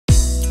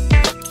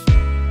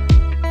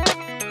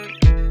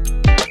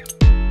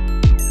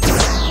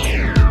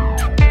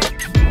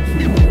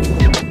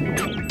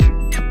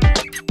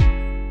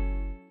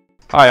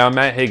Hi, I'm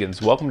Matt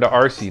Higgins. Welcome to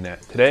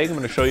RCNet. Today I'm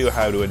going to show you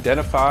how to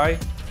identify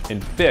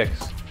and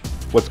fix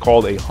what's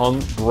called a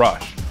hung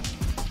brush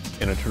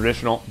in a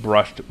traditional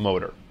brushed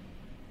motor.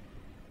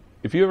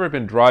 If you've ever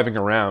been driving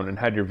around and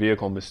had your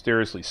vehicle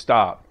mysteriously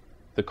stop,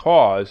 the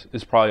cause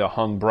is probably a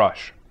hung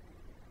brush.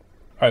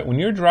 Alright, when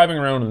you're driving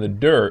around in the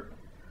dirt,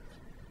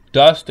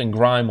 dust and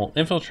grime will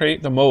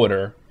infiltrate the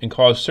motor and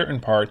cause certain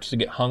parts to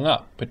get hung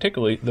up,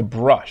 particularly the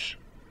brush.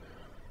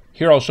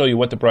 Here I'll show you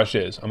what the brush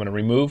is. I'm going to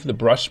remove the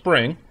brush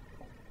spring.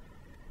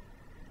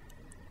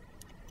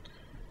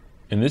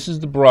 And this is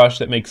the brush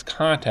that makes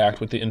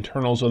contact with the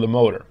internals of the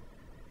motor.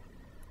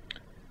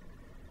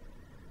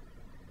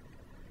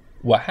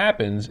 What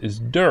happens is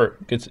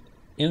dirt gets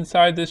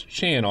inside this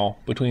channel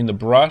between the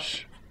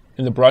brush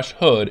and the brush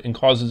hood and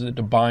causes it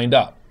to bind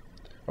up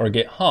or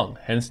get hung,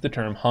 hence the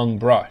term hung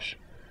brush.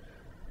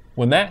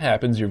 When that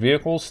happens, your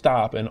vehicle will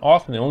stop, and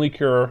often the only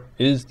cure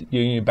is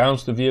you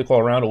bounce the vehicle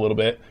around a little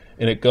bit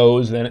and it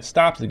goes, then it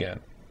stops again.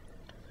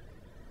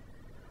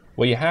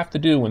 What you have to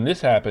do when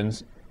this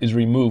happens is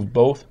remove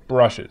both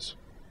brushes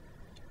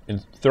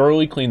and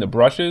thoroughly clean the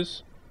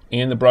brushes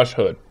and the brush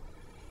hood.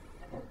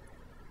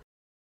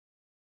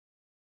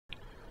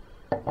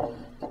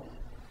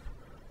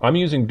 I'm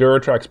using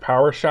Duratrex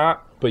Power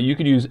Shot, but you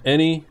could use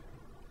any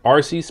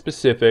RC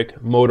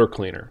specific motor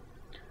cleaner.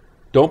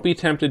 Don't be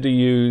tempted to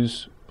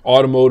use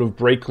automotive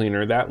brake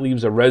cleaner. That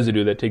leaves a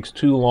residue that takes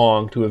too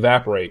long to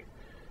evaporate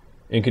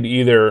and could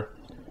either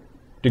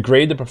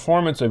degrade the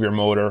performance of your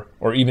motor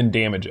or even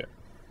damage it.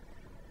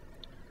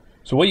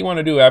 So what you want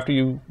to do after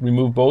you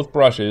remove both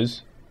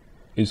brushes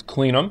is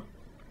clean them.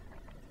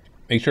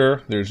 Make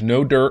sure there's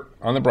no dirt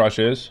on the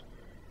brushes.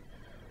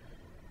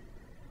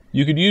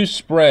 You could use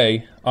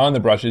spray on the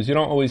brushes. You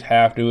don't always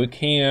have to. It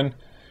can,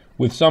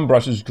 with some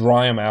brushes,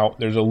 dry them out.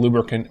 There's a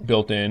lubricant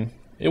built in.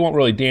 It won't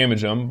really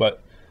damage them,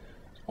 but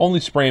only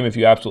spray them if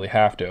you absolutely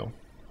have to.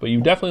 But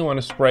you definitely want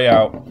to spray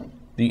out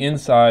the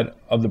inside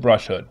of the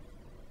brush hood.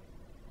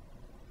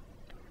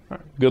 All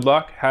right. Good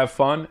luck, have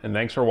fun, and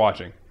thanks for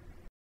watching.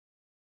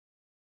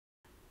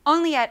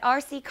 Only at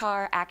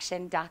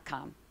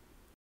rccaraction.com.